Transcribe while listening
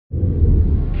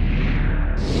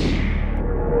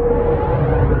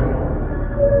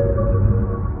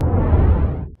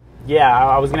Yeah,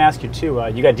 I was going to ask you too.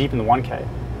 You got deep in the 1K.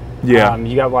 Yeah.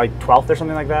 You got like 12th or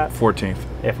something like that? 14th.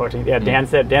 Yeah, 14th. Yeah, Dan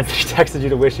said he texted you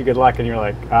to wish you good luck, and you're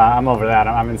like, I'm over that.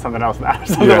 I'm in something else now, or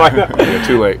something like that. Yeah,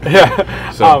 too late.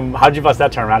 Yeah. So, how'd you bust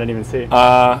that tournament? I didn't even see.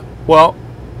 Well,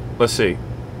 let's see.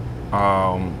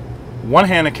 One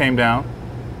hand that came down,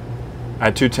 I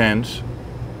had 2 10s,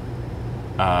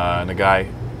 and the guy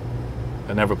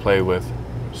I never played with,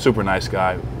 super nice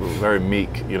guy, very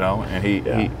meek, you know, and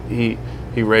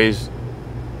he raised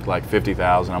like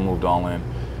 50,000. I moved all in,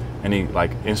 and he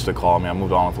like insta called me. I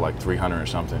moved all in for like 300 or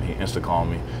something. He insta called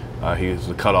me. He was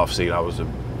the cutoff seat. I was a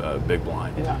big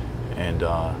blind. Yeah. And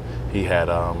he had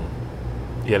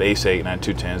ace 8 and I had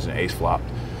 2 10s and ace flopped.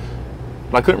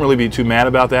 But I couldn't really be too mad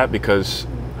about that because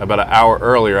about an hour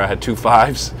earlier I had 2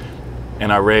 5s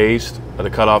and I raised at the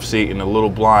cutoff seat and the little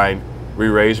blind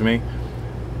re-raised me,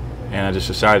 and I just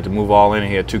decided to move all in, and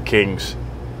he had 2 kings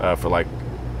for like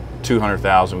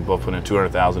 200,000. We both put in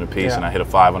 200,000 apiece, and I hit a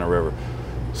 5 on the river.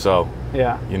 So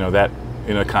you know that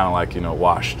kind of like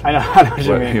washed. I know what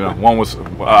you mean. You know, one was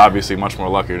obviously much more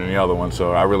luckier than the other one,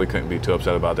 so I really couldn't be too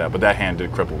upset about that. But that hand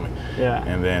did cripple me. Yeah.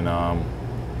 And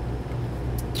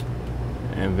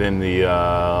then the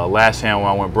last hand when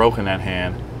I went broke in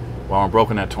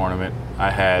that tournament, I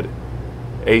had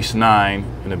ace 9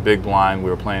 in a big blind. We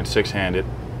were playing 6-handed,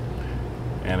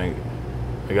 and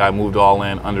the guy moved all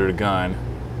in under the gun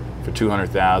for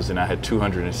 200,000. I had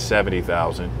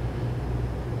 270,000,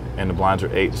 and the blinds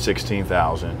were 8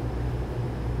 16,000.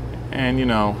 And you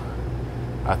know,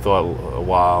 I thought a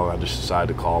while. I just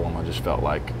decided to call him. I just felt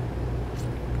like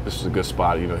this is a good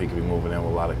spot. You know, he could be moving in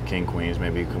with a lot of king queens.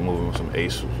 Maybe he could move in with some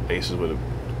aces with the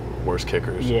worst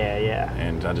kickers. Yeah, yeah.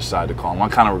 And I decided to call him. I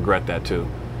kind of regret that too,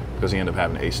 because he ended up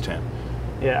having ace 10.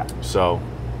 Yeah. So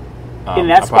in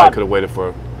that I probably could have waited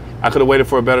for. I could have waited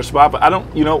for a better spot, but I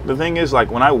don't. You know, the thing is,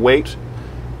 like when I wait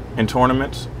in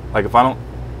tournaments, like if I don't,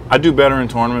 I do better in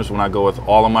tournaments when I go with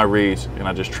all of my reads and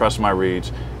I just trust my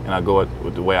reads and I go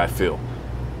with the way I feel.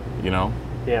 You know.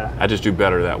 Yeah. I just do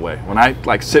better that way. When I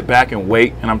like sit back and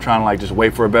wait and I'm trying to like just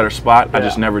wait for a better spot, I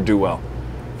just never do well.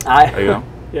 You know?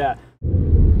 Yeah.